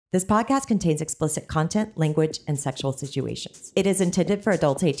This podcast contains explicit content, language, and sexual situations. It is intended for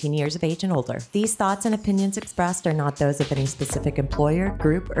adults 18 years of age and older. These thoughts and opinions expressed are not those of any specific employer,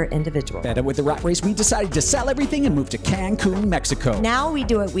 group, or individual. Fed up with the rat race, we decided to sell everything and move to Cancun, Mexico. Now we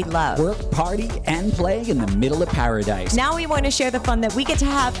do what we love. Work, party, and play in the middle of paradise. Now we want to share the fun that we get to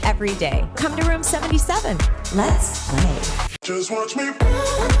have every day. Come to room 77. Let's play. Just watch me.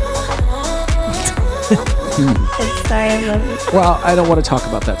 Sorry, I love you. Well, I don't want to talk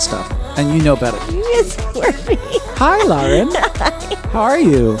about that stuff. And you know better. Yes, for me. Hi, Lauren. Hi. How are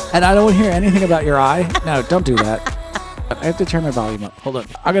you? And I don't want to hear anything about your eye. No, don't do that. I have to turn my volume up. Hold on.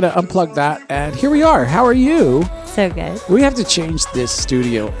 I'm going to unplug that. And here we are. How are you? So good. We have to change this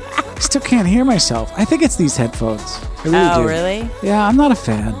studio. I still can't hear myself. I think it's these headphones. I really do. Really? Yeah, I'm not a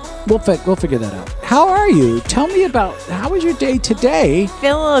fan. We'll figure that out. How are you? Tell me about, how was your day today?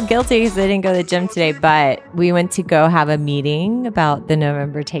 Feel a little guilty because I didn't go to the gym today, but we went to go have a meeting about the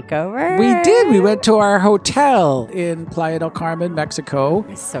November takeover. We did. We went to our hotel in Playa del Carmen, Mexico.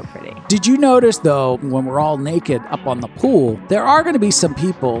 It's so pretty. Did you notice, though, when we're all naked up on the pool, there are going to be some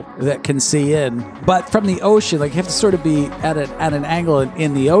people that can see in, but from the ocean, like you have to sort of be at an angle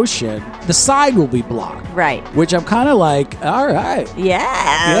in the ocean, the side will be blocked. Right. Which I'm kind of like, all right.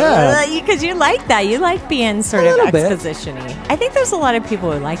 Yeah. Because you like that. You like being sort of exposition-y. Bit. I think there's a lot of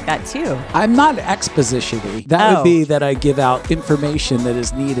people who like that too. I'm not exposition-y. That would be that I give out information that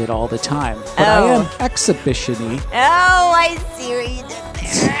is needed all the time. But I am exhibition-y. Oh, I see what you did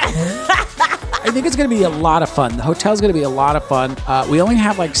there. I think it's going to be a lot of fun. The hotel's going to be a lot of fun. We only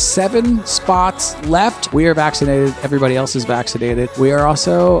have like 7 spots left. We are vaccinated. Everybody else is vaccinated. We are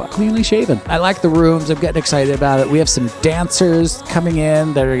also cleanly shaven. I like the rooms. I'm getting excited about it. We have some dancers coming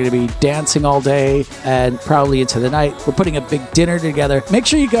in that are going to be dancing all day and probably into the night. We're putting a big dinner together. Make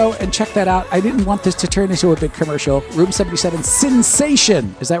sure you go and check that out. I didn't want this to turn into a big commercial. Room 77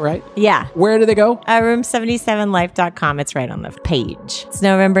 Sensation. Is that right? Yeah. Where do they go? Room77life.com. It's right on the page. It's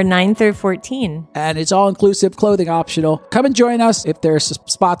November 9 through 14. And it's all inclusive, clothing optional. Come and join us if there's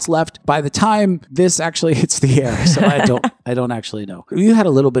spots left by the time this actually hits the air. So I don't actually know. You had a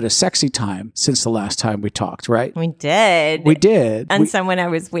little bit of sexy time since the last time we talked, right? We did. And someone I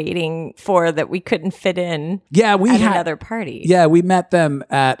was waiting for that we couldn't fit in. Yeah, we had another party. Yeah, we met them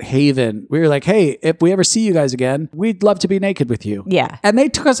at Haven. We were like, hey, if we ever see you guys again, we'd love to be naked with you. Yeah. And they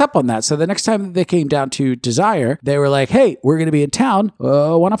took us up on that. So the next time they came down to Desire, they were like, hey, we're going to be in town.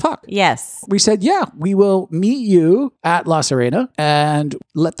 Want to fuck? Yes. We said, yeah, we will meet you at La Serena and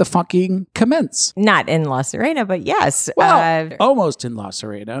let the fucking commence. Not in La Serena, but yes. Well, almost in La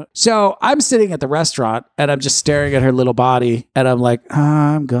Serena. So I'm sitting at the restaurant and I'm just staring at her little body and I'm like,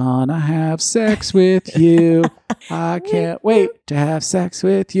 I'm gonna have sex with you. I can't wait to have sex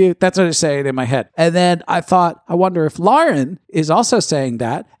with you. That's what I'm saying in my head. And then I thought, I wonder if Lauren is also saying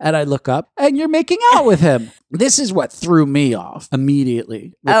that. And I look up and you're making out with him. This is what threw me off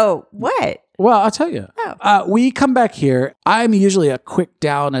immediately. Oh, what? Well, I'll tell you. Oh. We come back here. I'm usually a quick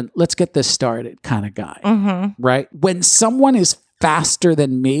down and let's get this started kind of guy, right? When someone is faster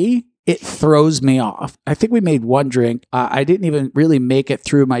than me, it throws me off. I think we made one drink. I didn't even really make it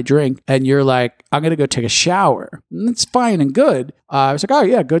through my drink. And you're like, I'm going to go take a shower. And it's fine and good. I was like, oh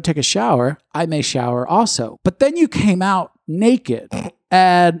yeah, go take a shower. I may shower also. But then you came out naked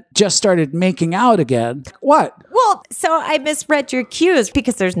and just started making out again. What? Well, so I misread your cues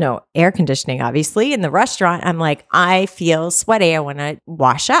because there's no air conditioning, obviously, in the restaurant. I'm like, I feel sweaty. I want to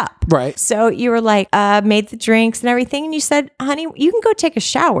wash up. Right. So you were like, made the drinks and everything. And you said, honey, you can go take a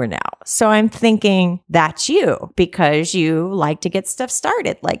shower now. So I'm thinking that's you because you like to get stuff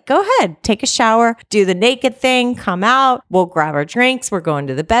started. Like, go ahead, take a shower, do the naked thing, come out. We'll grab our drinks. We're going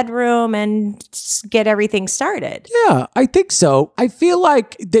to the bedroom and just get everything started. Yeah, I think so. I feel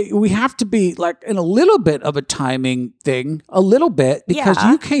like we have to be like in a little bit of a timing thing, a little bit, because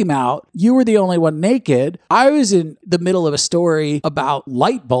you came out, you were the only one naked. I was in the middle of a story about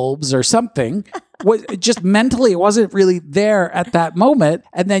light bulbs or something. Just mentally, it wasn't really there at that moment.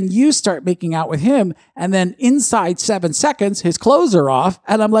 And then you start making out with him. And then inside 7 seconds, his clothes are off.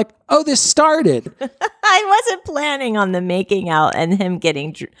 And I'm like, oh, this started. I wasn't planning on the making out and him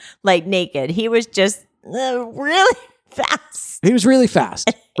getting like naked. He was just really fast. He was really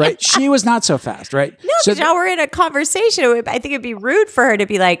fast, right? She was not so fast, right? No, because now we're in a conversation. I think it'd be rude for her to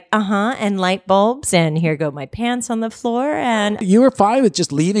be like, and light bulbs, and here go my pants on the floor. And you were fine with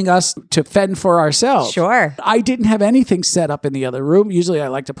just leaving us to fend for ourselves. Sure. I didn't have anything set up in the other room. Usually I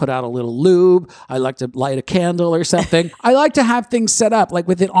like to put out a little lube. I like to light a candle or something. I like to have things set up like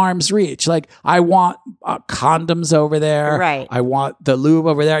within arm's reach. Like I want condoms over there. Right. I want the lube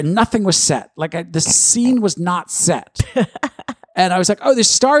over there. Nothing was set. Like the scene was not set. And I was like, oh, this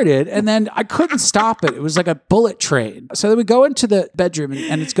started. And then I couldn't stop it. It was like a bullet train. So then we go into the bedroom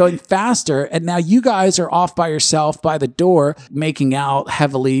and it's going faster. And now you guys are off by yourself by the door, making out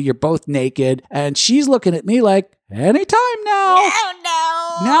heavily. You're both naked. And she's looking at me like, anytime now. Oh,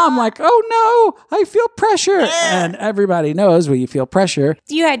 no. Now I'm like, oh no, I feel pressure. And everybody knows when you feel pressure.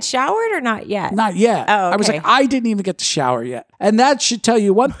 You had showered or not yet? Not yet. Oh, okay. I was like, I didn't even get to shower yet. And that should tell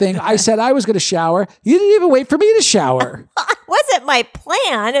you one thing. I said I was going to shower. You didn't even wait for me to shower. Wasn't my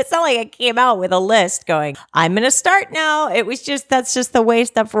plan. It's not like I came out with a list going, I'm going to start now. It was just, that's just the way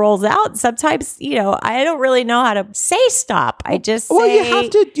stuff rolls out. Sometimes, I don't really know how to say stop. I just say. Well,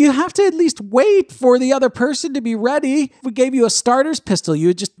 you have to at least wait for the other person to be ready. If we gave you a starter's pistol, you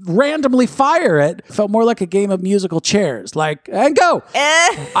would just randomly fire it. It felt more like a game of musical chairs, like, and go.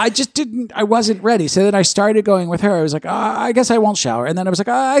 I wasn't ready. So then I started going with her. I was like, I guess I won't shower. And then I was like,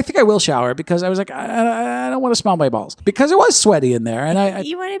 I think I will shower because I was like, I don't want to smell my balls because it was sweaty in there. And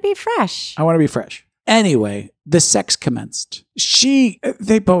you want to be fresh. I want to be fresh. Anyway, the sex commenced.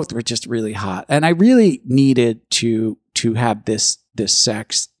 They both were just really hot. And I really needed to have this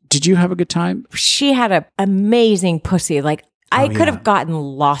sex. Did you have a good time? She had an amazing pussy. Like, I could have gotten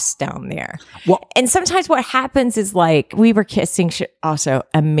lost down there. Well, and sometimes what happens is like we were kissing, also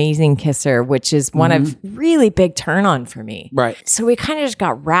amazing kisser, which is one of really big turn on for me. Right. So we kind of just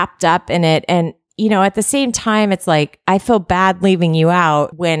got wrapped up in it. And at the same time, it's like, I feel bad leaving you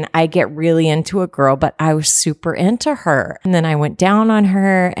out when I get really into a girl, but I was super into her. And then I went down on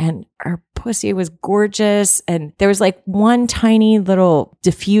her and her pussy was gorgeous. And there was like one tiny little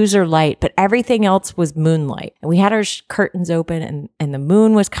diffuser light, but everything else was moonlight. And we had our curtains open and the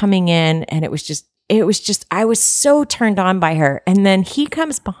moon was coming in and it was just, I was so turned on by her. And then he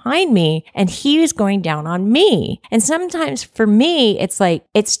comes behind me and he was going down on me. And sometimes for me, it's like,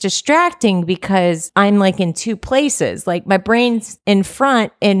 it's distracting because I'm like in two places. Like my brain's in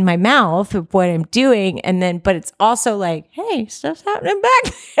front in my mouth of what I'm doing. And then, but it's also like, hey, stuff's happening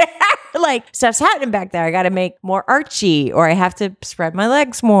back there. Like stuff's happening back there. I got to make more Archie or I have to spread my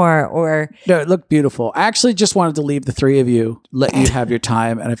legs more or. No, it looked beautiful. I actually just wanted to leave the three of you, let you have your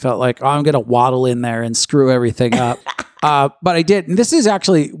time. And I felt like, I'm going to waddle in there and screw everything up. But I did. And this is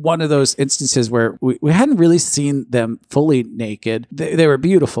actually one of those instances where we hadn't really seen them fully naked. They were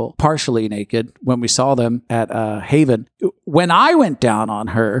beautiful, partially naked when we saw them at Haven. When I went down on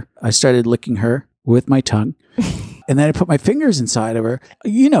her, I started licking her with my tongue. And then I put my fingers inside of her.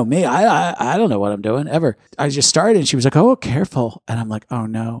 You know me, I don't know what I'm doing ever. I just started and she was like, oh, careful. And I'm like, oh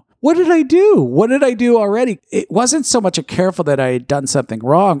no. What did I do? What did I do already? It wasn't so much a careful that I had done something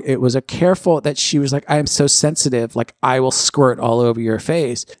wrong. It was a careful that she was like, I am so sensitive. Like I will squirt all over your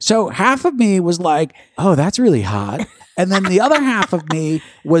face. So half of me was like, oh, that's really hot. And then the other half of me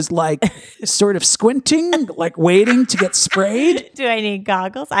was like sort of squinting, like waiting to get sprayed. Do I need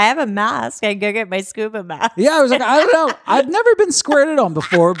goggles? I have a mask. I can go get my scuba mask. Yeah, I was like, I don't know. I've never been squirted on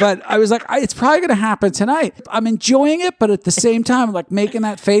before, but I was like, it's probably going to happen tonight. I'm enjoying it, but at the same time, I'm like making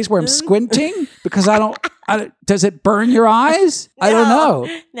that face where I'm squinting because does it burn your eyes? No, I don't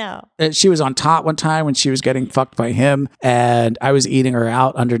know. No. She was on top one time when she was getting fucked by him and I was eating her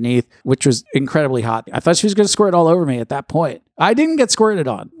out underneath, which was incredibly hot. I thought she was going to squirt all over me at that point. I didn't get squirted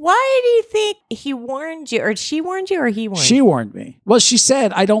on. Why do you think he warned you or she warned you or he warned you? She warned me. Well, she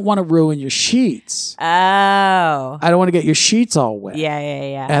said, I don't want to ruin your sheets. Oh. I don't want to get your sheets all wet.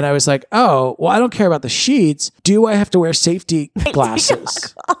 Yeah. And I was like, oh, well, I don't care about the sheets. Do I have to wear safety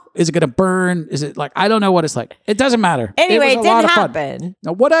glasses? Is it going to burn? Is it like, I don't know what it's like. It doesn't matter. Anyway, it didn't happen. Fun.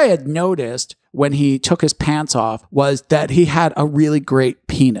 Now, what I had noticed when he took his pants off was that he had a really great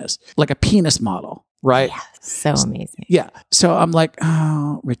penis, like a penis model, right? Yeah, so amazing. Yeah. So I'm like,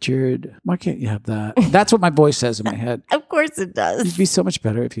 oh, Richard, why can't you have that? That's what my voice says in my head. Of course it does. It'd be so much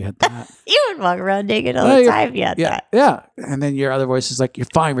better if you had that. You would walk around naked all the time if you had that. Yeah. And then your other voice is like, you're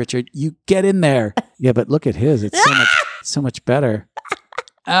fine, Richard. You get in there. Yeah, but look at his. It's so much better.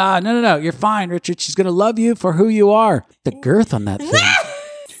 No. You're fine, Richard. She's going to love you for who you are. The girth on that thing.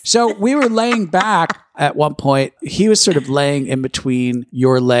 So we were laying back at one point. He was sort of laying in between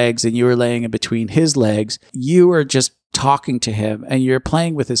your legs and you were laying in between his legs. You were just talking to him and you're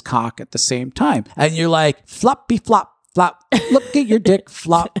playing with his cock at the same time. And you're like, floppy flop, flop. Look at your dick,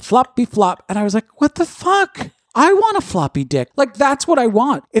 flop, floppy flop. And I was like, what the fuck? I want a floppy dick. Like, that's what I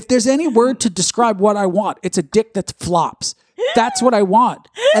want. If there's any word to describe what I want, it's a dick that flops. That's what I want.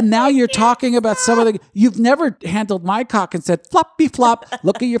 And now you're talking about some of the... You've never handled my cock and said, floppy flop,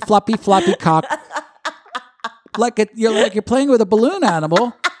 look at your floppy cock. You're playing with a balloon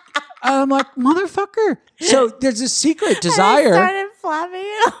animal. I'm like, motherfucker. So there's a secret desire. I started flopping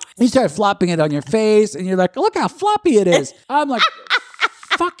it. You start flopping it on your face, and you're like, look how floppy it is. I'm like,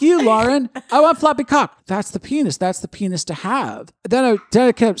 fuck you, Lauren. I want floppy cock. That's the penis. That's the penis to have. Then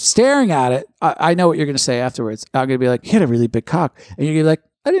I kept staring at it. I know what you're going to say afterwards. I'm going to be like, you had a really big cock. And you're going to be like,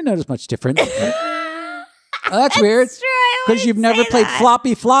 I didn't notice much different. That's weird. Because you've never played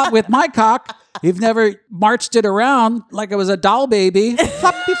floppy flop with my cock. You've never marched it around like it was a doll baby.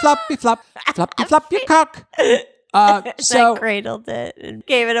 Floppy, floppy, flop. Floppy, flop your cock. So I cradled it and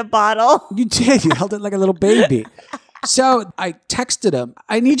gave it a bottle. You did. You held it like a little baby. So I texted him,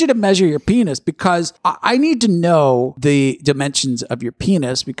 I need you to measure your penis because I need to know the dimensions of your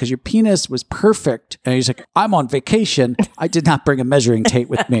penis because your penis was perfect. And he's like, I'm on vacation. I did not bring a measuring tape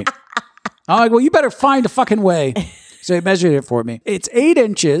with me. I'm like, well, you better find a fucking way. So he measured it for me. It's 8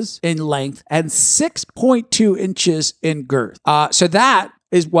 inches in length and 6.2 inches in girth. So that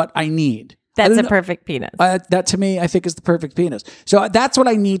is what I need. That's a perfect penis. That to me, I think is the perfect penis. So that's what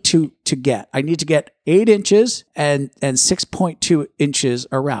I need to get. I need to get 8 inches and 6.2 inches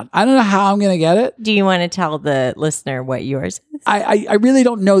around. I don't know how I'm going to get it. Do you want to tell the listener what yours is? I really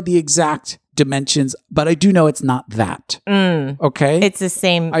don't know the exact dimensions, but I do know it's not that. Okay? It's the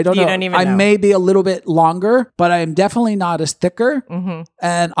same. I don't know. You don't even know. I may be a little bit longer, but I am definitely not as thicker.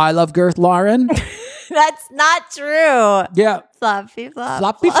 And I love girth, Lauren. That's not true. Yeah. Floppy flop.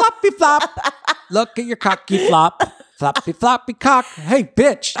 Floppy floppy flop. Look at your cocky flop. Floppy floppy cock. Hey,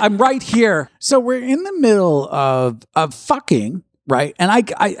 bitch, I'm right here. So we're in the middle of fucking, right? And I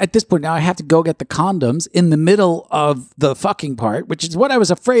at this point now I have to go get the condoms in the middle of the fucking part, which is what I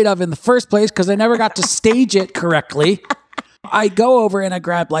was afraid of in the first place because I never got to stage it correctly. I go over and I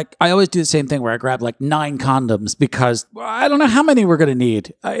grab I always do the same thing where I grab 9 condoms because I don't know how many we're going to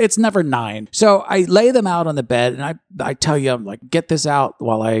need. It's never 9. So I lay them out on the bed and I tell you, I'm like, get this out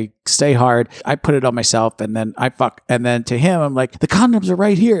while I stay hard. I put it on myself and then I fuck. And then to him, I'm like, the condoms are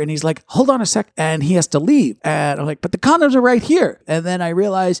right here. And he's like, hold on a sec. And he has to leave. And I'm like, but the condoms are right here. And then I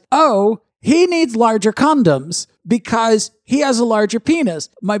realize, oh, he needs larger condoms because he has a larger penis.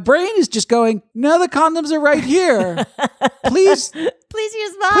 My brain is just going, no, the condoms are right here. Please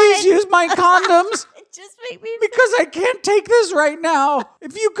use mine. Please use my condoms. Just make me because I can't take this right now.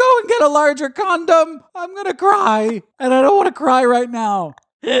 If you go and get a larger condom, I'm going to cry. And I don't want to cry right now.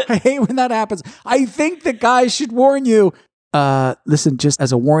 I hate when that happens. I think that guys should warn you. Listen, just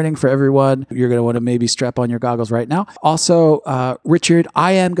as a warning for everyone, you're going to want to maybe strap on your goggles right now. Also, Richard,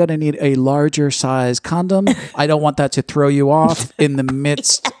 I am going to need a larger size condom. I don't want that to throw you off in the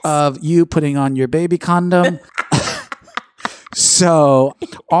midst of you putting on your baby condom. So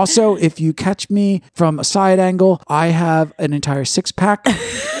also, if you catch me from a side angle, I have an entire 6-pack.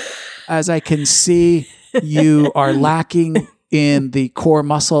 As I can see, you are lacking in the core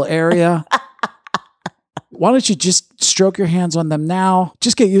muscle area. Why don't you just stroke your hands on them now?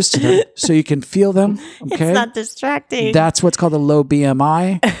 Just get used to them so you can feel them. Okay. It's not distracting. That's what's called a low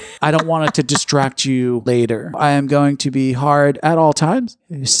BMI. I don't want it to distract you later. I am going to be hard at all times.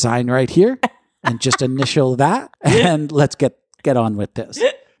 Sign right here and just initial that. And let's get on with this.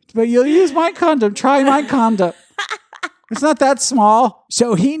 But you'll use my condom. Try my condom. It's not that small.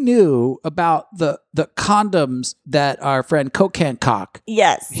 So he knew about the condoms that our friend Coke Can Cock.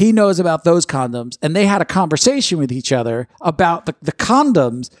 Yes. He knows about those condoms. And they had a conversation with each other about the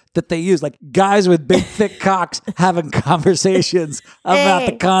condoms that they use. Like guys with big, thick cocks having conversations about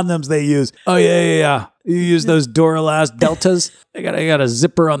the condoms they use. Oh, yeah. You use those Duralast Deltas? They got a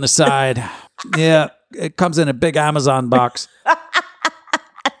zipper on the side. Yeah. It comes in a big Amazon box.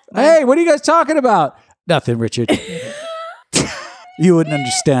 Hey, what are you guys talking about? Nothing, Richard. You wouldn't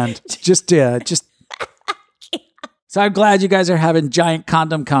understand. Just. So I'm glad you guys are having giant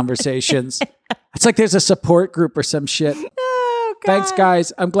condom conversations. It's like there's a support group or some shit. Oh, God. Thanks,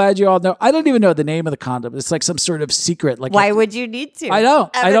 guys. I'm glad you all know. I don't even know the name of the condom. It's like some sort of secret. Like why would you need to? I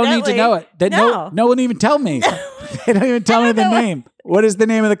don't. I don't need to know it. No one even tell me. They don't even tell me the name. What is the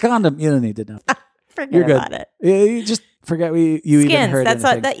name of the condom? You don't need to know. Forget about it. You just forget you even heard That's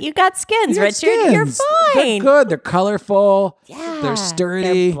anything. that you got skins, Richard. Skins. You're fine. They're good. They're colorful. Yeah. They're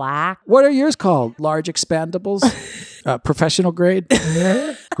sturdy. They're black. What are yours called? Large expandables? Professional grade?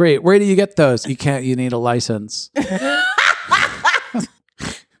 Great. Where do you get those? You can't. You need a license.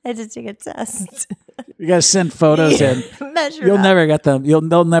 I just take a test. You got to send photos in. You'll never get them.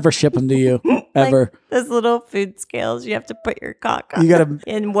 They'll never ship them to you ever. Like those little food scales. You have to put your cock on. You got to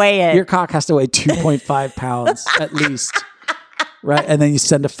and weigh it. Your cock has to weigh 2.5 pounds at least. Right? And then you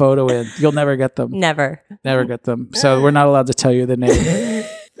send a photo in. You'll never get them. Never Never get them. So we're not allowed to tell you the name.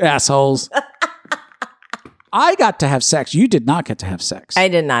 Assholes. I got to have sex. You did not get to have sex. I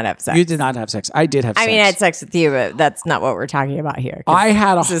did not have sex. You did not have sex. I did have sex. I mean, I had sex with you, but that's not what we're talking about here.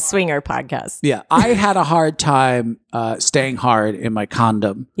 It's a swinger podcast. Yeah, I had a hard time staying hard in my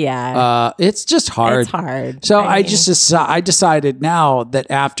condom. Yeah. It's just hard. It's hard. So I decided now that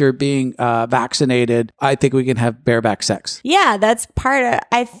after being vaccinated, I think we can have bareback sex. Yeah, that's part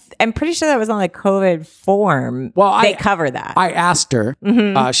of. I'm pretty sure that was on the COVID form. Well, they cover that. I asked her.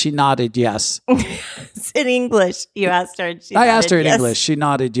 She nodded yes. In English, you asked her. And I asked her in English. She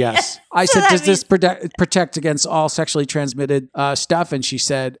nodded yes. I said, "Does this protect against all sexually transmitted stuff?" And she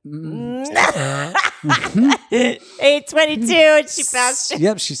said, 822, and she passed.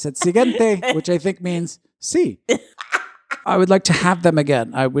 Yep, she said "siguiente," which I think means "sí." I would like to have them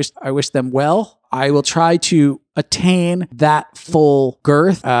again. I wish them well. I will try to attain that full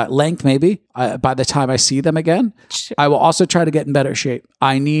girth, length maybe, by the time I see them again. I will also try to get in better shape.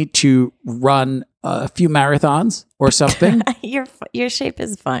 I need to run a few marathons or something. Your shape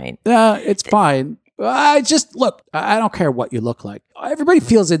is fine. It's fine. I don't care what you look like. Everybody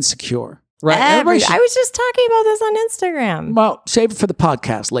feels insecure. Right. I was just talking about this on Instagram. Well, save it for the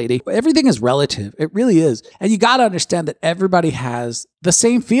podcast, lady. Everything is relative. It really is. And you got to understand that everybody has the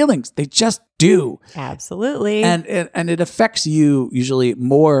same feelings. They just do. Absolutely. And it affects you usually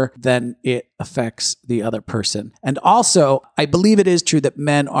more than it affects the other person. And also, I believe it is true that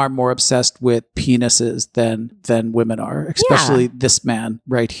men are more obsessed with penises than women are, especially this man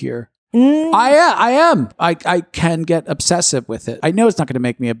right here. I am. I can get obsessive with it. I know it's not going to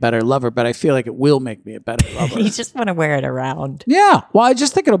make me a better lover, but I feel like it will make me a better lover. You just want to wear it around. Yeah. Well, I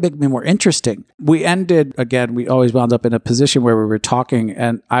just think it'll make me more interesting. We always wound up in a position where we were talking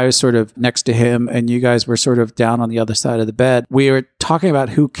and I was sort of next to him and you guys were sort of down on the other side of the bed. We were talking about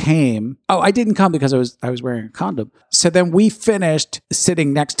who came. Oh, I didn't come because I was wearing a condom. So then we finished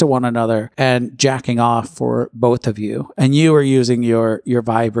sitting next to one another and jacking off for both of you. And you were using your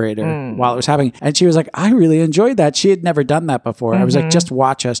vibrator while it was happening. And she was like, I really enjoyed that. She had never done that before. I was like, just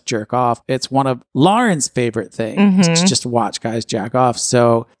watch us jerk off. It's one of Lauren's favorite things. Just to watch guys jack off.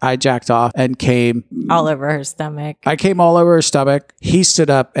 So I jacked off and came all over her stomach. I came all over her stomach. He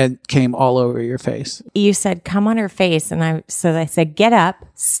stood up and came all over your face. You said, come on her face. And I said, get up,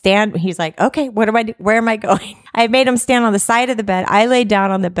 stand. He's like, okay, what do I do? Where am I going? I made him stand on the side of the bed. I laid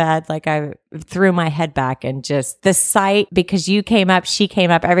down on the bed, like I threw my head back, and just the sight, because you came up, she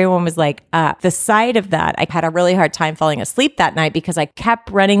came up, everyone was like, the sight of that. I had a really hard time falling asleep that night because I kept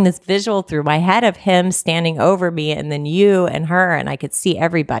running this visual through my head of him standing over me and then you and her, and I could see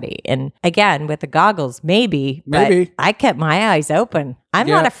everybody. And again, with the goggles, maybe. But I kept my eyes open. I'm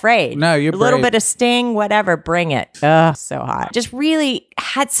not afraid. No, you're a little brave. bit of sting, whatever, bring it. Ugh, so hot. Just really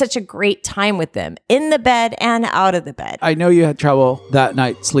had such a great time with them in the bed and out of the bed. I know you had trouble that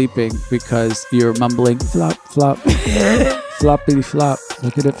night sleeping because you were mumbling, flop, flop, floppity flop,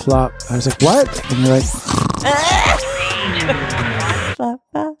 look at it flop. I was like, what? And you're like, Flop,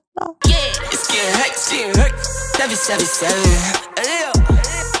 flop, flop. It's getting hot, 777.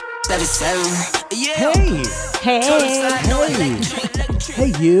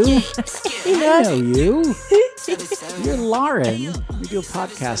 Hey, you. I know you. You're Lauren. We do a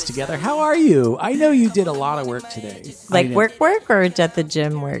podcast together. How are you? I know you did a lot of work today. Like work or at the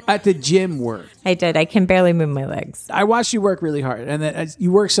gym work? At the gym work. I did. I can barely move my legs. I watched you work really hard. And then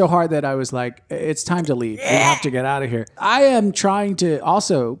you worked so hard that I was like, it's time to leave. We have to get out of here. I am trying to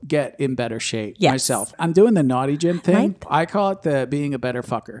also get in better shape myself. I'm doing the naughty gym thing. I call it the being a better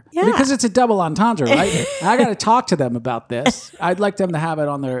fucker. Yeah. Because it's a double entendre, right? I got to talk to them about this. I'd like them to have it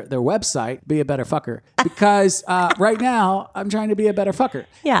on their website, be a better fucker. Because right now, I'm trying to be a better fucker.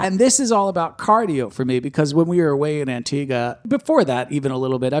 Yeah. And this is all about cardio for me because when we were away in Antigua, before that, even a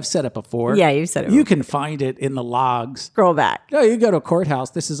little bit, I've said it before. Yeah, you've said it. You can find it in the logs. Scroll back. No, you go to a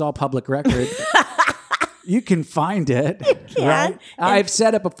courthouse. This is all public record. You can find it. You can. Right? I've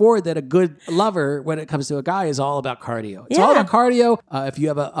said it before that a good lover, when it comes to a guy, is all about cardio. It's all about cardio. If you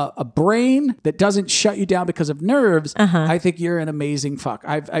have a brain that doesn't shut you down because of nerves, I think you're an amazing fuck.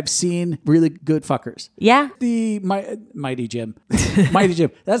 I've seen really good fuckers. Yeah. The Mighty Gym. Mighty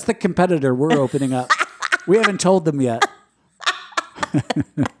Gym. That's the competitor we're opening up. We haven't told them yet.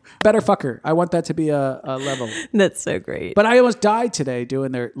 Better fucker. I want that to be a level. That's so great. But I almost died today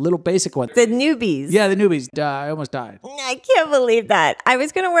doing their little basic one. The newbies. Yeah, the newbies. I almost died. I can't believe that. I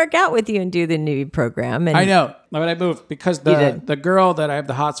was going to work out with you and do the newbie program. And I know. But I moved because You did. the girl that I have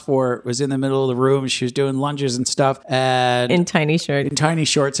the hots for was in the middle of the room. She was doing lunges and stuff, and In tiny shorts. in tiny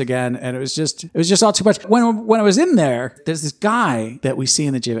shorts again, and it was just all too much. When I was in there, there's this guy that we see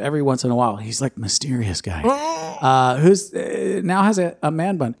in the gym every once in a while. He's like mysterious guy, who's now has a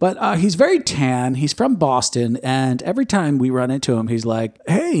man bun, but he's very tan. He's from Boston, and every time we run into him, he's like,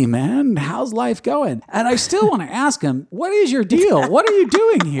 "Hey man, how's life going?" And I still want to ask him, "What is your deal? What are you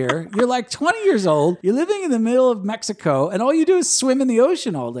doing here? You're like 20 years old. You're living in the middle of Mexico, and all you do is swim in the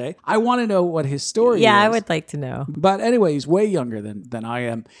ocean all day." I want to know what his story is. Yeah, I would like to know. But anyway, he's way younger than I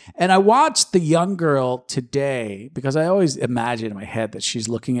am. And I watched the young girl today because I always imagine in my head that she's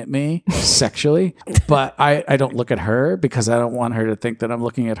looking at me sexually. But I don't look at her because I don't want her to think that I'm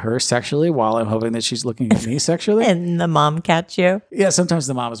looking at her sexually while I'm hoping that she's looking at me sexually. And the mom catch you. Yeah, sometimes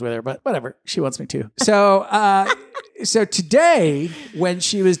the mom is with her, but whatever. She wants me to. So today, when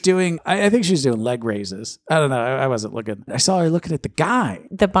she was doing, I think she was doing leg raises. I don't know. I wasn't looking. I saw her looking at the guy.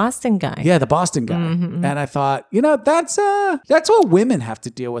 The Boston guy. Yeah, the Boston guy. Mm-hmm. And I thought, that's what women have to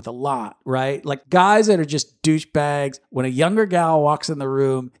deal with a lot, right? Like guys that are just douchebags. When a younger gal walks in the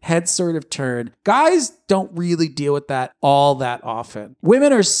room, head sort of turned. Guys don't really deal with that all that often.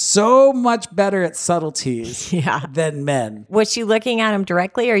 Women are so much better at subtleties than men. Was she looking at him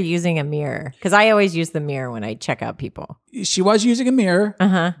directly or using a mirror? Because I always use the mirror when I check out people. She was using a mirror,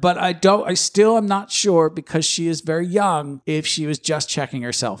 but I still am not sure because she is very young if she was just checking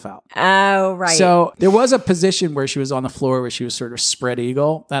herself out. Oh, right. So there was a position where she was on the floor where she was sort of spread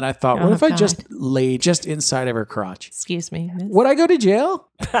eagle. And I thought, what if I just laid just inside of her crotch? Excuse me, miss? Would I go to jail?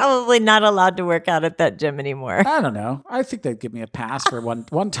 Probably not allowed to work out at that gym anymore. I don't know. I think they'd give me a pass for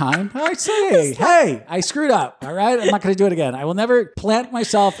one time. I'd say, hey, I screwed up. All right. I'm not going to do it again. I will never plant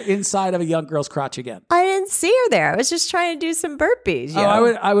myself inside of a young girl's crotch again. I didn't see her there. I was just trying to do some burpees. Oh,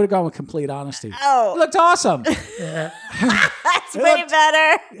 I would have gone with complete honesty. Oh. It looked awesome. That's way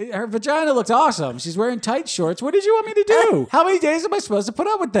better. Her vagina looked awesome. She's wearing tight shorts. What did you want me to do? How many days am I supposed to put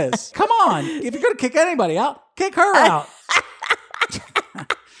up with this? Come on. If you're going to kick anybody out, kick her out.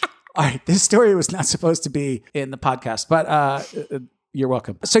 All right, this story was not supposed to be in the podcast, but you're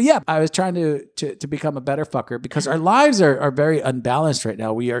welcome. So yeah, I was trying to become a better fucker because our lives are very unbalanced right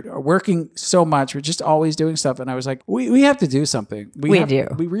now. We are working so much. We're just always doing stuff. And I was like, we have to do something. We do.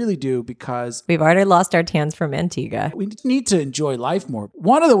 We really do because we've already lost our tans from Antigua. We need to enjoy life more.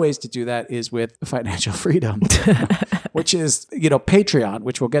 One of the ways to do that is with financial freedom. Which is, Patreon,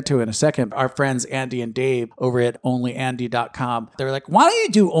 which we'll get to in a second. Our friends Andy and Dave over at onlyandy.com. They're like, why don't you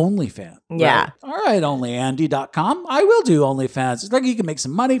do OnlyFans? Yeah. Right? All right, onlyandy.com. I will do OnlyFans. It's like you can make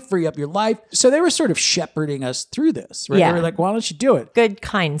some money, free up your life. So they were sort of shepherding us through this, right? Yeah. They were like, why don't you do it? Good,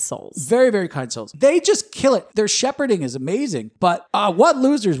 kind souls. Very, very kind souls. They just kill it. Their shepherding is amazing. But what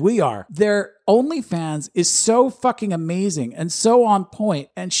losers we are. Their OnlyFans is so fucking amazing and so on point,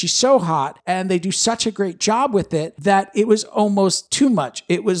 and she's so hot, and they do such a great job with it that it was almost too much.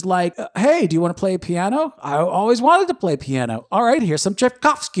 It was like, hey, do you want to play piano? I always wanted to play piano. All right, here's some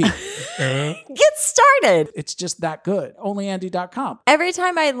Tchaikovsky. Get started. It's just that good. Onlyandy.com. Every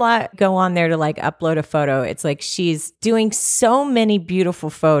time I go on there to upload a photo, it's like she's doing so many beautiful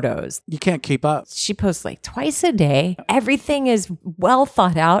photos. You can't keep up. She posts twice a day. Everything is well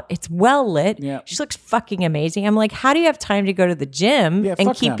thought out. It's well lit. Yeah. She looks fucking amazing. I'm like, how do you have time to go to the gym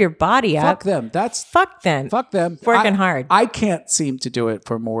and keep your body up? Fuck them. Fuck them. Fuck them. Working hard. I can't seem to do it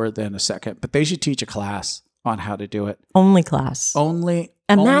for more than a second, but they should teach a class on how to do it. Only class.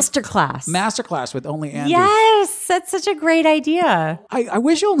 Master class. Master class with Only Andy. Yes, that's such a great idea. I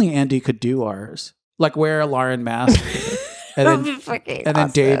wish Only Andy could do ours. Like wear a Lauren mask. And then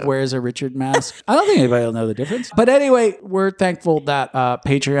Dave wears a Richard mask. I don't think anybody will know the difference. But anyway, we're thankful that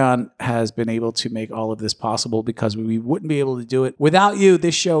Patreon has been able to make all of this possible because we wouldn't be able to do it without you.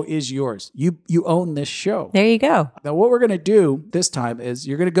 This show is yours. You own this show. There you go. Now, what we're going to do this time is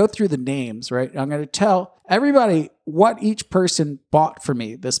you're going to go through the names, right? I'm going to tell everybody what each person bought for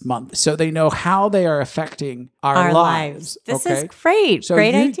me this month so they know how they are affecting our lives. This is great. So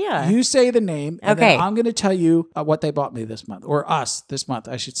great idea. You say the name, and okay. then I'm going to tell you what they bought me this month, or us this month,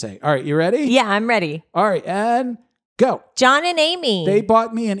 I should say. All right, you ready? Yeah, I'm ready. All right, and go. John and Amy. They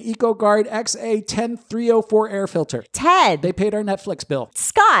bought me an EcoGuard XA10304 air filter. Ted. They paid our Netflix bill.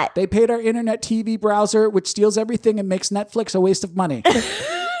 Scott. They paid our internet TV browser, which steals everything and makes Netflix a waste of money.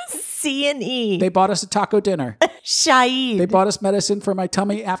 C&E. They bought us a taco dinner. Shahid. They bought us medicine for my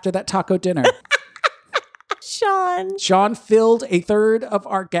tummy after that taco dinner. Sean filled a third of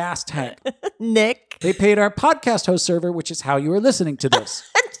our gas tank. Nick. They paid our podcast host server, which is how you are listening to this.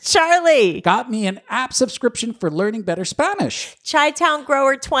 Charlie. Got me an app subscription for learning better Spanish. Chi-Town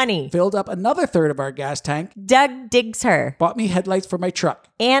Grower 20. Filled up another third of our gas tank. Doug digs her. Bought me headlights for my truck.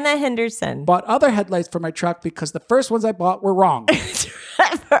 Anna Henderson. Bought other headlights for my truck because the first ones I bought were wrong.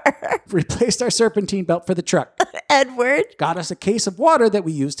 Trevor. Replaced our serpentine belt for the truck. Edward. Got us a case of water that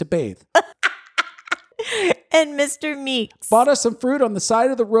we use to bathe. And Mr. Meeks. Bought us some fruit on the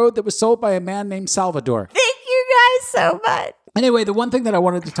side of the road that was sold by a man named Salvador. Thank you guys so much. Anyway, the one thing that I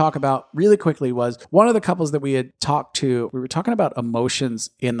wanted to talk about really quickly was one of the couples that we had talked to. We were talking about emotions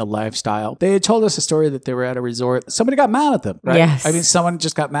in the lifestyle. They had told us a story that they were at a resort. Somebody got mad at them, right? Yes. I mean, someone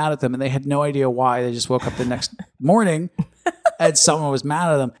just got mad at them and they had no idea why. They just woke up the next morning and someone was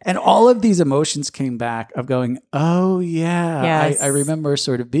mad at them. And all of these emotions came back of going, oh, yeah, Yes. I remember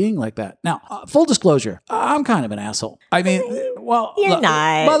sort of being like that. Now, full disclosure, I'm kind of an asshole. I mean, well, You're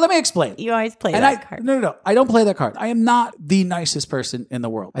not. Well, let me explain. You always play And that card. No, I don't play that card. I am not the nicest person in the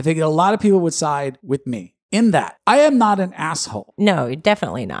world. I think a lot of people would side with me in that. I am not an asshole, No,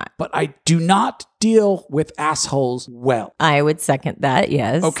 definitely not. but I do not deal with assholes well. I would second that,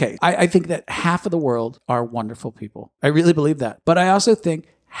 yes. Okay. I think that half of the world are wonderful people. I really believe that. But I also think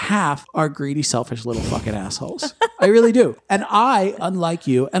half are greedy, selfish little fucking assholes. I really do. And I, unlike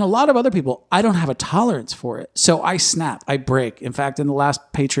you and a lot of other people, I don't have a tolerance for it. So I snap, I break. In fact, in the last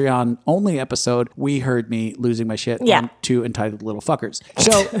Patreon only episode, we heard me losing my shit on two entitled little fuckers.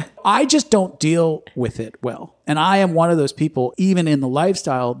 So I just don't deal with it well. And I am one of those people, even in the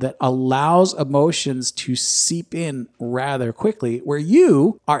lifestyle, that allows emotions to seep in rather quickly, where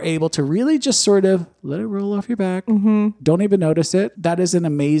you are able to really just sort of let it roll off your back. Don't even notice it. That is an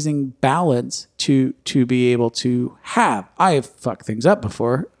amazing balance to be able to have. I have fucked things up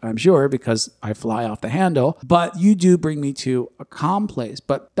before, I'm sure, because I fly off the handle, but you do bring me to a calm place,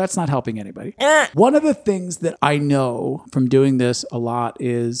 but that's not helping anybody. One of the things that I know from doing this a lot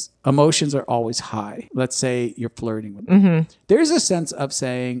is emotions are always high. Let's say you're flirting with them. There's a sense of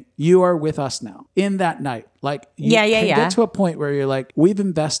saying, you are with us now in that night. Like you can get to a point where you're like, we've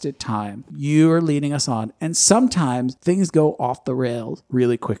invested time. You are leading us on. And sometimes things go off the rails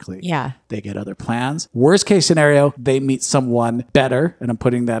really quickly. Yeah. They get other plans. Worst case scenario, they meet someone better. And I'm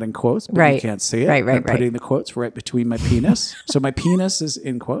putting that in quotes, but you can't see it. I'm putting the quotes right between my penis. So my penis is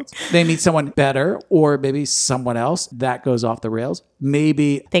in quotes. They meet someone better, or maybe someone else that goes off the rails.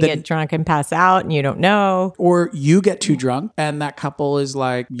 Maybe they get drunk and pass out and you don't know. Or you get too drunk and that couple is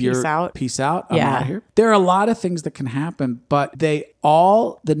like, peace out. I'm out of here. There are a lot of things that can happen, but they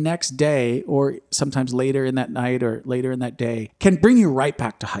all the next day, or sometimes later in that night or later in that day, can bring you right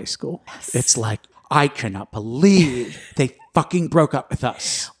back to high school. Yes. It's like, I cannot believe they fucking broke up with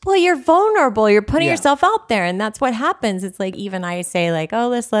us. Well, you're vulnerable. You're putting yourself out there. And that's what happens. It's like, even I say like, oh,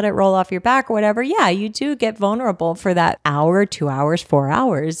 let's let it roll off your back or whatever. Yeah, you do get vulnerable for that hour, 2 hours, 4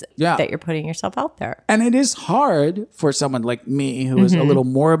 hours that you're putting yourself out there. And it is hard for someone like me, who is a little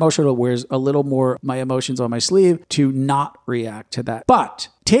more emotional, wears a little more my emotions on my sleeve, to not react to that. But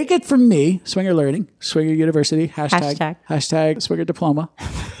take it from me, Swinger Learning, Swinger University, hashtag Swinger Diploma.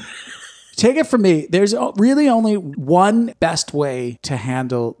 Take it from me, there's really only one best way to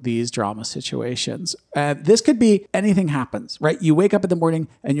handle these drama situations. This could be anything happens, right? You wake up in the morning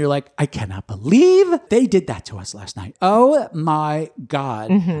and you're like, I cannot believe they did that to us last night. Oh my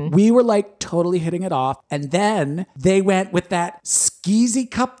God. We were like totally hitting it off. And then they went with that skeezy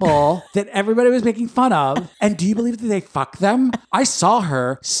couple that everybody was making fun of. And do you believe that they fucked them? I saw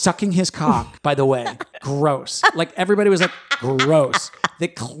her sucking his cock, by the way. Gross. Like everybody was like, gross. They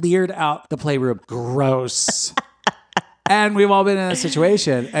cleared out the playroom. Gross. And we've all been in a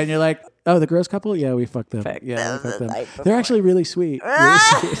situation and you're like, oh, the gross couple? Yeah, we fucked them. We fucked them. They're actually really sweet. Really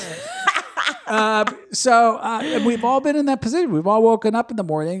sweet. And we've all been in that position. We've all woken up in the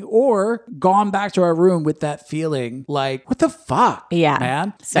morning or gone back to our room with that feeling like, what the fuck,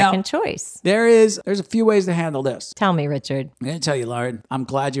 man? Second choice. There's a few ways to handle this. Tell me, Richard. I'm going to tell you, Lauren. I'm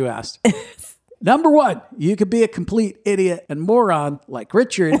glad you asked. Number one, you could be a complete idiot and moron like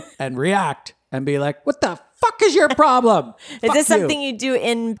Richard and react and be like, what the fuck is your problem? Is this something you do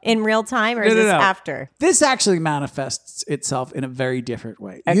in real time, or is this after? This actually manifests itself in a very different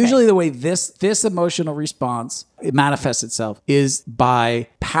way. Okay. Usually the way this emotional response, it manifests itself is by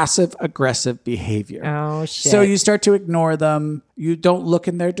passive aggressive behavior. Oh, shit. So you start to ignore them. You don't look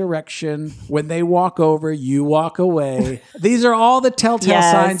in their direction. When they walk over, you walk away. These are all the telltale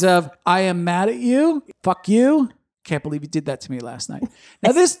signs of, I am mad at you. Fuck you. Can't believe you did that to me last night.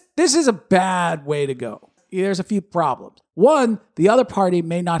 Now, this is a bad way to go. There's a few problems. One, the other party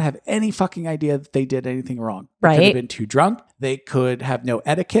may not have any fucking idea that they did anything wrong. They could Right. have been too drunk. They could have no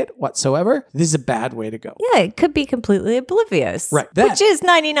etiquette whatsoever. This is a bad way to go. Yeah, it could be completely oblivious. Right. Which is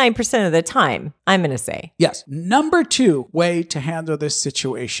 99% of the time, I'm going to say. Yes. Number 2 way to handle this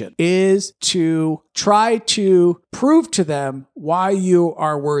situation is to try to prove to them why you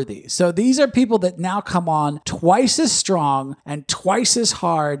are worthy. So these are people that now come on twice as strong and twice as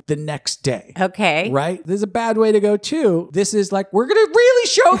hard the next day. Okay. Right? This is a bad way to go too. This is like, we're going to really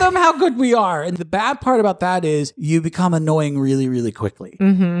show them how good we are. And the bad part about that is you become annoying really, really quickly.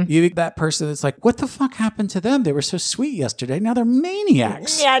 You that person that's like, what the fuck happened to them? They were so sweet yesterday. Now they're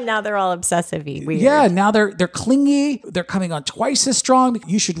maniacs. Yeah, now they're all obsessive-y. Weird. Yeah, now they're clingy. They're coming on twice as strong.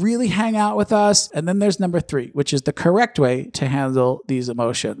 You should really hang out with us. And then there's number 3, which is the correct way to handle these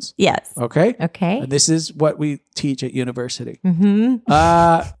emotions. Yes. Okay? Okay. And this is what we teach at university.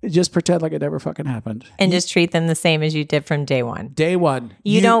 Just pretend like it never fucking happened. And just treat them the same as you did from day one. Day one.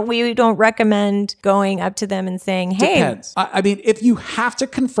 We don't recommend going up to them and saying, hey. Depends. I mean, if you have to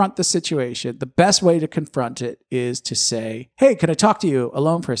confront the situation, the best way to confront it is to say, hey, can I talk to you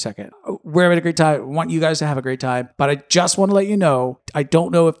alone for a second? We're having a great time. I want you guys to have a great time. But I just want to let you know, I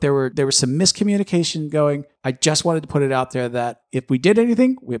don't know if there was some miscommunication going. I just wanted to put it out there that if we did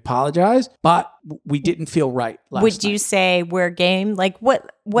anything, we apologize, but we didn't feel right last Would night. you say we're game? Like what's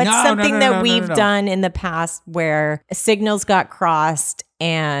No, something that we've no. done in the past where signals got crossed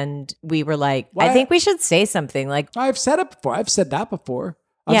and we were like, I think we should say something like, I've said it before. I've said that before.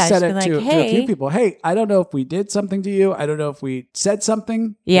 I've Yeah, said just it be like, to a "Hey." few people. Hey, I don't know if we did something to you. I don't know if we said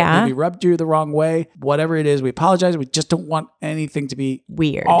something. Yeah. That maybe rubbed you the wrong way. Whatever it is, we apologize. We just don't want anything to be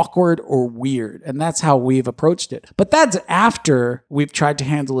weird. awkward or weird. And that's how we've approached it. But that's after we've tried to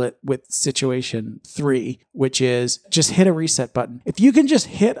handle it with situation 3, which is just hit a reset button. If you can just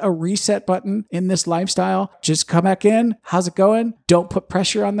hit a reset button in this lifestyle, just come back in. How's it going? Don't put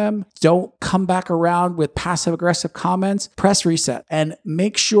pressure on them. Don't come back around with passive aggressive comments. Press reset and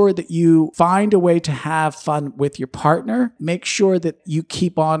make sure that you find a way to have fun with your partner. Make sure that you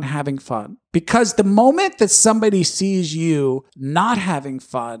keep on having fun. Because the moment that somebody sees you not having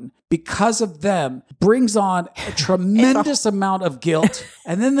fun because of them brings on a tremendous amount of guilt,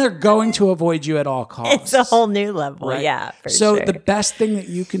 and then they're going to avoid you at all costs. It's a whole new level. Right? Yeah. For So sure. the best thing that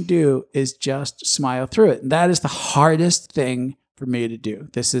you can do is just smile through it. And that is the hardest thing for me to do.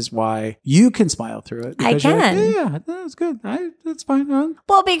 This is why you can smile through it. I because you're like, can. yeah, that's good. That's fine.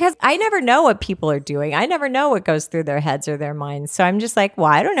 Well, because I never know what people are doing. I never know what goes through their heads or their minds. So I'm just like, well,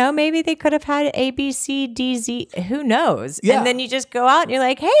 I don't know. Maybe they could have had A, B, C, D, Z. Who knows? Yeah. And then you just go out and you're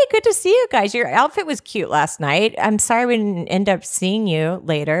like, hey, good to see you guys. Your outfit was cute last night. I'm sorry we didn't end up seeing you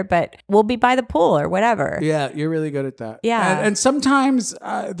later, but we'll be by the pool or whatever. Yeah, you're really good at that. Yeah. And sometimes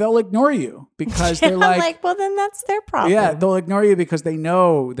they'll ignore you because they're I'm like, like, well, then that's their problem. yeah, they'll ignore you because they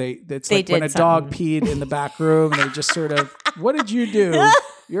know it's They like when a did dog something. peed in the back room and they just sort of, what did you do?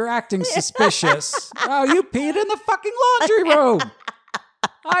 You're acting suspicious. Oh, you peed in the fucking laundry room.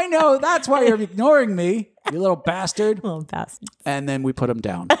 I know. That's why you're ignoring me, you little bastard. Little bastard. And then we put them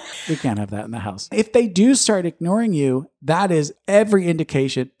down. We can't have that in the house. If they do start ignoring you, that is every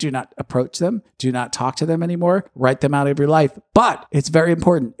indication. Do not approach them. Do not talk to them anymore. Write them out of your life. But it's very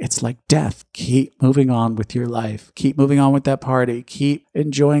important. It's like death. Keep moving on with your life. Keep moving on with that party. Keep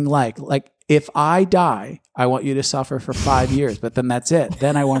enjoying life. Like if I die, I want you to suffer for 5 years, but then that's it.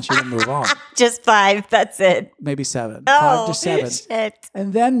 Then I want you to move on. Just 5. That's it. Maybe 7. Oh, 5 to 7. shit.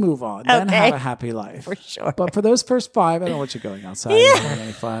 And then move on. Then Okay. have a happy life. For sure. But for those first 5, I don't want you going outside and having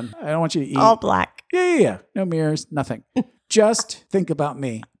any fun. I don't want you to eat. All black. Yeah. No mirrors, nothing. Just think about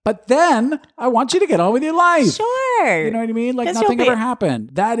me. But then I want you to get on with your life. Sure. You know what I mean? Like 'Cause nothing you'll be- ever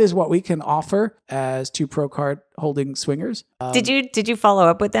happened. That is what we can offer as 2 pro card holding swingers. Did you follow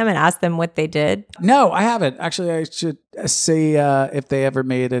up with them and ask them what they did? No, I haven't. Actually, I should see if they ever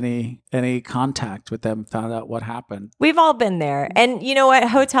made any contact with them, found out what happened. We've all been there. And you know what?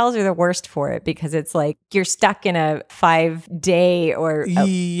 Hotels are the worst for it because it's like you're stuck in a 5-day or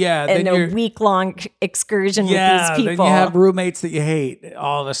Yeah. Then a you're- week-long excursion with these people. Then you have roommates that you hate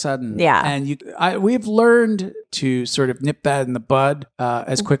all of a sudden. Yeah. And we've learned to sort of nip that in the bud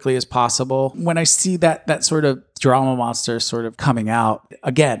as quickly as possible. When I see that sort of drama monster sort of coming out,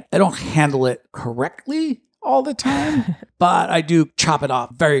 again, I don't handle it correctly all the time, but I do chop it off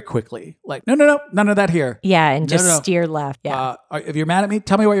very quickly. Like, no, none of that here. Yeah, and just No. steer left. Yeah. If you're mad at me,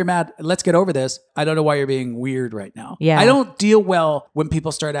 tell me why you're mad. Let's get over this. I don't know why you're being weird right now. Yeah. I don't deal well when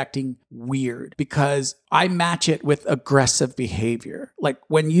people start acting weird because I match it with aggressive behavior. Like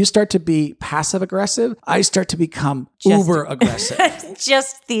when you start to be passive aggressive, I start to become uber aggressive.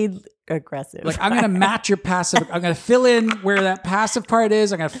 Just the aggressive. Like I'm going to match your passive. I'm going to fill in where that passive part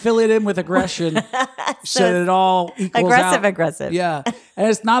is. I'm going to fill it in with aggression so that it all equals out. Aggressive. Yeah. And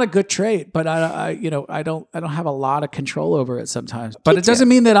it's not a good trait, but I don't have a lot of control over it sometimes. But it doesn't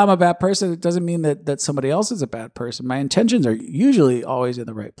mean that I'm a bad person. It doesn't mean that somebody else is a bad person. My intentions are usually always in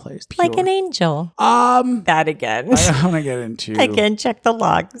the right place. Pure. Like an angel. That again. I don't want to get into Again, check the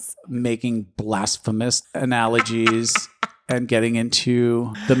logs. Making blasphemous analogies and getting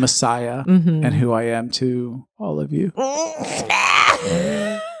into the Messiah and who I am to all of you.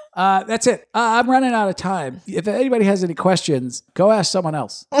 That's it. I'm running out of time. If anybody has any questions, go ask someone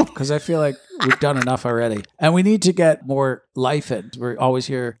else because I feel like we've done enough already. And we need to get more life in. We're always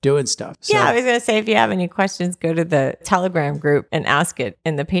here doing stuff. So. Yeah, I was going to say, if you have any questions, go to the Telegram group and ask it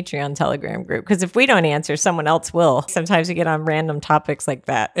in the Patreon Telegram group. Because if we don't answer, someone else will. Sometimes we get on random topics like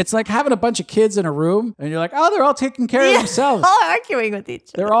that. It's like having a bunch of kids in a room and you're like, oh, they're all taking care of themselves. All arguing with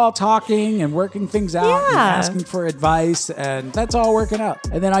each other. They're all talking and working things out and asking for advice. And that's all working out.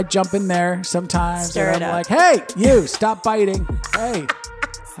 And then I jump in there sometimes and I'm like, hey, you, stop biting. Hey.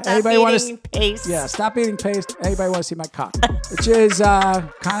 Anybody want to paste? Yeah, stop eating paste. Anybody want to see my cock? Which is kind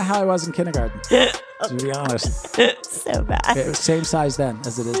of how I was in kindergarten, to be honest. So bad. It was same size then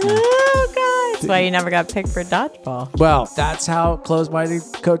as it is now. Oh, God. That's why you never got picked for dodgeball. Well, that's how close-minded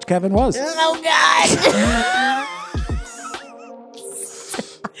Coach Kevin was. Oh, God.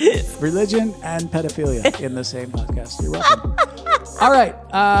 Religion and pedophilia in the same podcast. You're welcome. All right.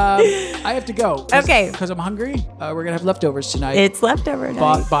 I have to go. Okay. Because I'm hungry. We're going to have leftovers tonight. It's leftover night.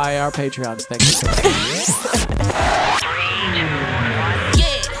 Bought by our Patreons. Thank you.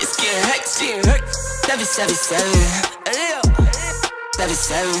 Yeah, it's getting hurt.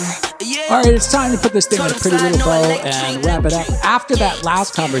 777. All right, it's time to put this thing in a pretty little bow and wrap it up. After that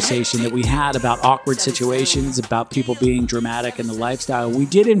last conversation that we had about awkward situations, about people being dramatic in the lifestyle, we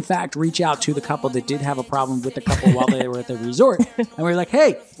did in fact reach out to the couple that did have a problem with the couple while they were at the resort. And we were like,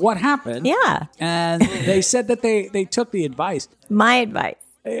 hey, what happened? Yeah. And they said that they took the advice. My advice.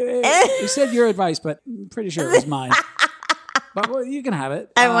 You said your advice, but I'm pretty sure it was mine. But well, you can have it.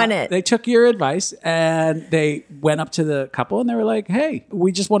 I want it. They took your advice and they went up to the couple and they were like, hey,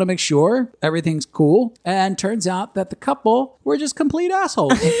 we just want to make sure everything's cool. And turns out that the couple were just complete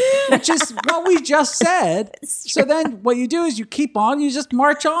assholes, which is what we just said. So then what you do is you keep on, you just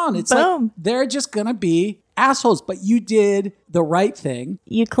march on. It's Boom. like they're just going to be assholes, but you did the right thing.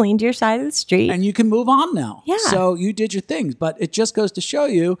 You cleaned your side of the street. And you can move on now. Yeah. So you did your things, but it just goes to show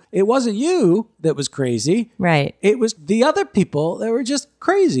you it wasn't you that was crazy. Right. It was the other people that were just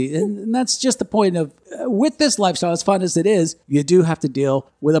crazy. And that's just the point of, with this lifestyle, as fun as it is, you do have to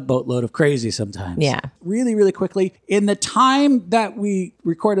deal with a boatload of crazy sometimes. Yeah. Really, really quickly. In the time that we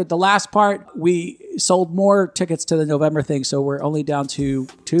recorded the last part, we sold more tickets to the November thing. So we're only down to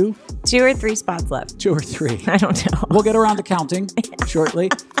 2 or 3 spots left. 2 or 3. I don't know. We'll get around to counting shortly.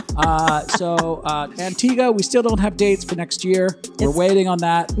 So Antigua, we still don't have dates for next year. We're waiting on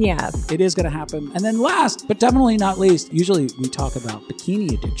that. Yeah. It is going to happen. And then last, but definitely not least, usually we talk about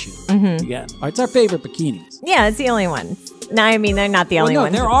bikini addiction. Again, it's our favorite bikinis. Yeah, it's the only one. No, I mean, they're not the only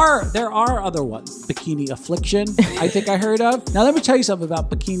ones. There are other ones. Bikini affliction, I think I heard of. Now, let me tell you something about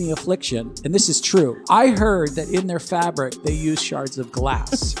bikini affliction, and this is true. I heard that in their fabric, they use shards of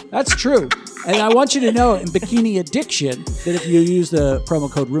glass. That's true. And I want you to know in bikini addiction that if you use the promo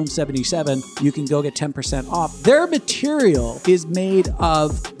code ROOM77, you can go get 10% off. Their material is made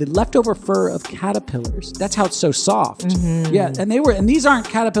of the leftover fur of caterpillars. That's how it's so soft. Yeah, and these aren't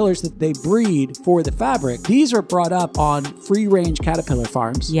caterpillars that they breed for the fabric. These are brought up on free-range caterpillar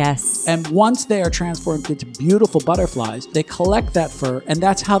farms. Yes. And once they are transformed into beautiful butterflies, they collect that fur, and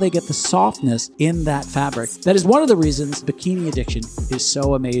that's how they get the softness in that fabric. That is one of the reasons bikini addiction is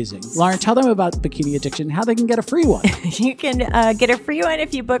so amazing. Lauren, tell them about bikini addiction, how they can get a free one. You can get a free one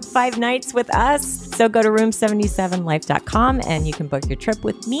if you book 5 nights with us. So go to room77life.com and you can book your trip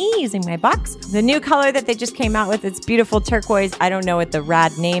with me using my box. The new color that they just came out with, it's beautiful turquoise. I don't know what the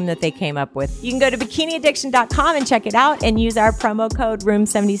rad name that they came up with. You can go to bikiniaddiction.com and check it out and use our promo code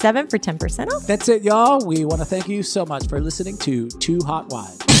room77 for 10% off. That's it, y'all. We want to thank you so much for listening to Two Hot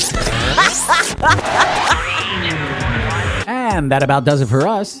Wives. And that about does it for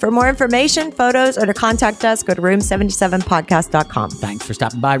us. For more information, photos, or to contact us, go to room77podcast.com. Thanks for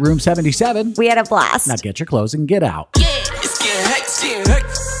stopping by Room 77. We had a blast. Now get your clothes and get out. Yeah, it's getting hurt.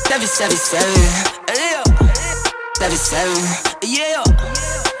 777. Yeah. 77. Yeah.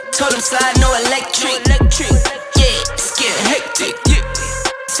 Told him slide, no electric. Yeah, it's getting hectic. Yeah.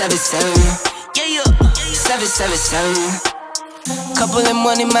 77. Yeah. 777. Couple of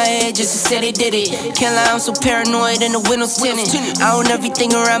money in my head just to say they did it. Can't lie, I'm so paranoid and the windows tinted. I own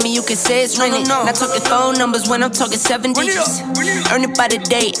everything around me, you can say it's rented. Not talking phone numbers when I'm talking 7 digits. Earn it by the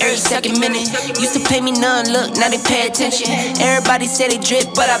day, every second minute. Used to pay me none, look, now they pay attention. Everybody say they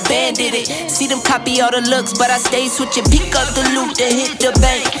drip, but I banded it. See them copy all the looks, but I stay switching. Pick up the loot, then hit the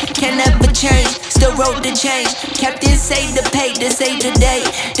bank. Can't never change, still wrote the change. Captain say the pay, this ain't the day.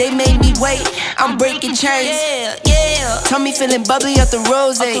 They made me wait, I'm breaking chains. Told me feeling bubbly out the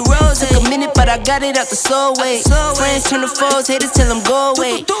rose. Took a minute, but I got it out the slow way. Friends turn to foes, haters tell them go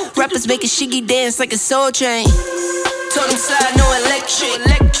away. Rappers making shiggy dance like a soul train. Told them slide, no electric.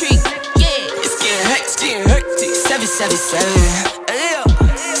 Yeah, it's getting hectic. 777. Yeah,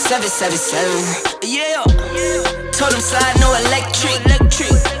 777. Yeah, told them slide, no electric.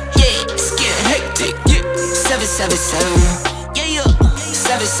 Yeah, it's getting hectic. 777. Yeah,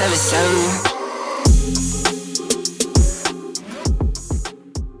 777.